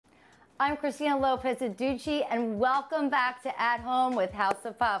I'm Christina Lopez-Aducci, and welcome back to At Home with House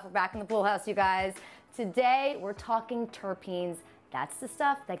of Puff. We're back in the pool house, you guys. Today, we're talking terpenes. That's the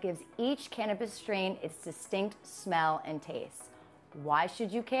stuff that gives each cannabis strain its distinct smell and taste. Why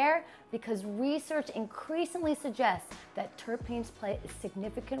should you care? Because research increasingly suggests that terpenes play a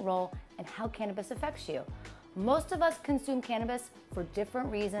significant role in how cannabis affects you. Most of us consume cannabis for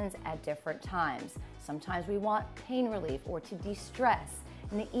different reasons at different times. Sometimes we want pain relief or to de-stress.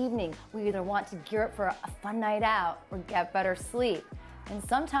 In the evening, we either want to gear up for a fun night out or get better sleep. And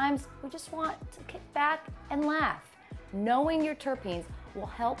sometimes we just want to kick back and laugh. Knowing your terpenes will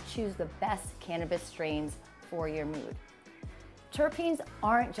help choose the best cannabis strains for your mood. Terpenes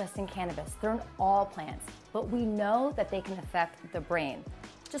aren't just in cannabis, they're in all plants, but we know that they can affect the brain.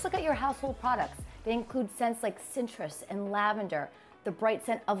 Just look at your household products. They include scents like citrus and lavender. The bright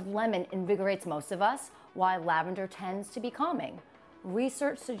scent of lemon invigorates most of us, while lavender tends to be calming.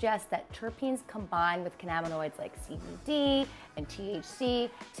 Research suggests that terpenes combine with cannabinoids like CBD and THC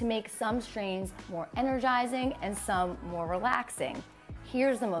to make some strains more energizing and some more relaxing.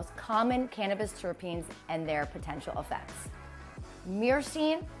 Here's the most common cannabis terpenes and their potential effects.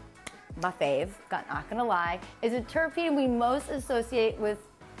 Myrcene, my fave, not gonna lie, is a terpene we most associate with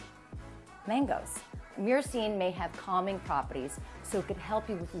mangoes. Myrcene may have calming properties, so it could help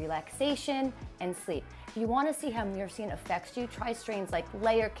you with relaxation and sleep. If you want to see how myrcene affects you, try strains like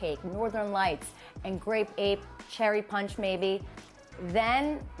Layer Cake, Northern Lights, and Grape Ape, Cherry Punch maybe.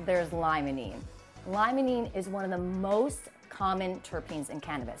 Then there's limonene. Limonene is one of the most common terpenes in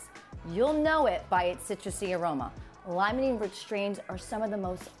cannabis. You'll know it by its citrusy aroma. Limonene-rich strains are some of the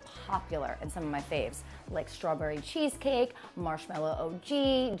most popular and some of my faves, like Strawberry Cheesecake, Marshmallow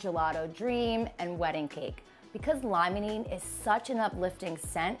OG, Gelato Dream, and Wedding Cake. Because limonene is such an uplifting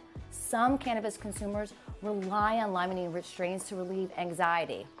scent, some cannabis consumers rely on limonene-rich strains to relieve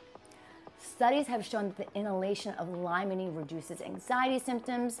anxiety. Studies have shown that the inhalation of limonene reduces anxiety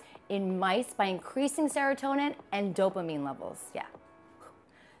symptoms in mice by increasing serotonin and dopamine levels. Yeah.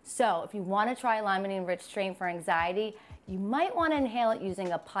 So if you want to try a limonene-rich strain for anxiety, you might want to inhale it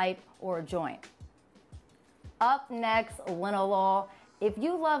using a pipe or a joint. Up next, linalool. If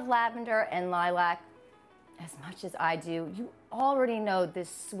you love lavender and lilac as much as I do, you already know this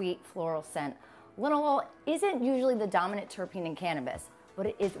sweet floral scent. Linalool isn't usually the dominant terpene in cannabis, but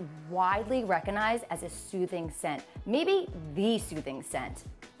it is widely recognized as a soothing scent, maybe the soothing scent.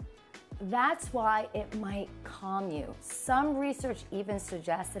 That's why it might calm you. Some research even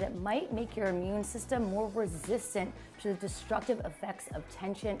suggests that it might make your immune system more resistant to the destructive effects of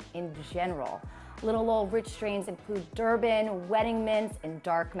tension in general. Linalool-rich strains include Durban, wedding mints, and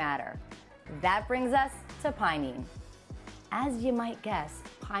dark matter. That brings us to pinene. As you might guess,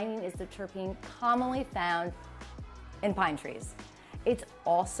 pinene is the terpene commonly found in pine trees. It's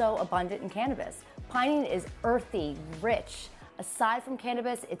also abundant in cannabis. Pinene is earthy, rich. Aside from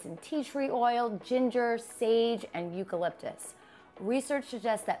cannabis, it's in tea tree oil, ginger, sage, and eucalyptus. Research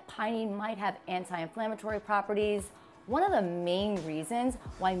suggests that pinene might have anti-inflammatory properties, one of the main reasons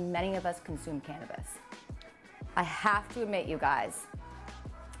why many of us consume cannabis. I have to admit, you guys,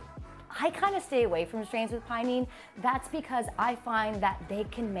 I kind of stay away from strains with pinene. That's because I find that they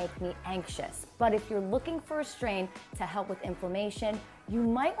can make me anxious. But if you're looking for a strain to help with inflammation, you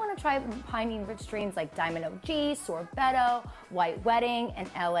might want to try pinene-rich strains like Diamond OG, Sorbetto, White Wedding, and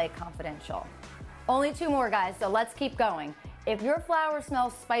LA Confidential. Only two more, guys, so let's keep going. If your flower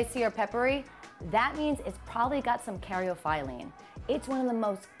smells spicy or peppery, that means it's probably got some caryophyllene. It's one of the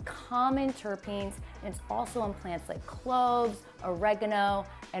most common terpenes, and it's also in plants like cloves, oregano,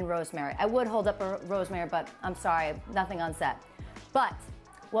 and rosemary. I would hold up a rosemary, but I'm sorry, nothing on set. But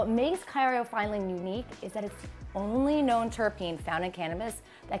what makes caryophyllene unique is that it's the only known terpene found in cannabis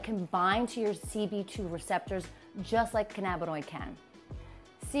that can bind to your CB2 receptors just like cannabinoid can.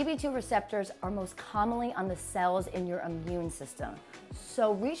 CB2 receptors are most commonly on the cells in your immune system.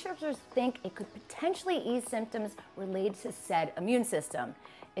 So researchers think it could potentially ease symptoms related to said immune system.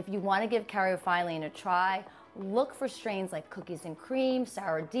 If you want to give caryophyllene a try, look for strains like Cookies and Cream,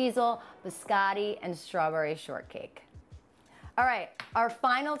 Sour Diesel, Biscotti, and Strawberry Shortcake. All right, our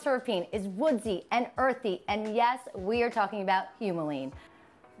final terpene is woodsy and earthy, and yes, we are talking about humulene.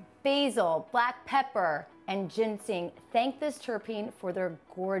 Basil, black pepper, and ginseng thank this terpene for their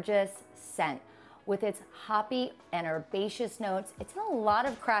gorgeous scent. With its hoppy and herbaceous notes, it's in a lot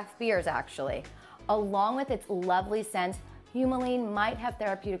of craft beers actually. Along with its lovely scent, humulene might have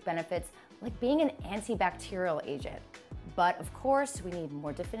therapeutic benefits like being an antibacterial agent. But of course, we need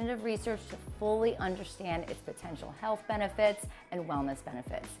more definitive research to fully understand its potential health benefits and wellness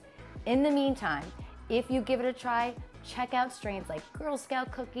benefits. In the meantime, if you give it a try, check out strains like Girl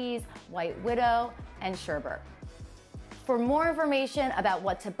Scout Cookies, White Widow, and Sherbet. For more information about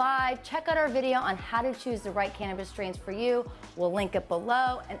what to buy, check out our video on how to choose the right cannabis strains for you. We'll link it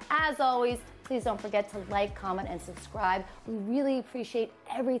below. And as always, please don't forget to like, comment, and subscribe. We really appreciate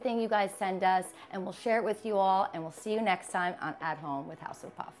everything you guys send us, and we'll share it with you all. And we'll see you next time on At Home with House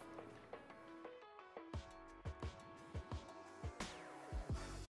of Puff.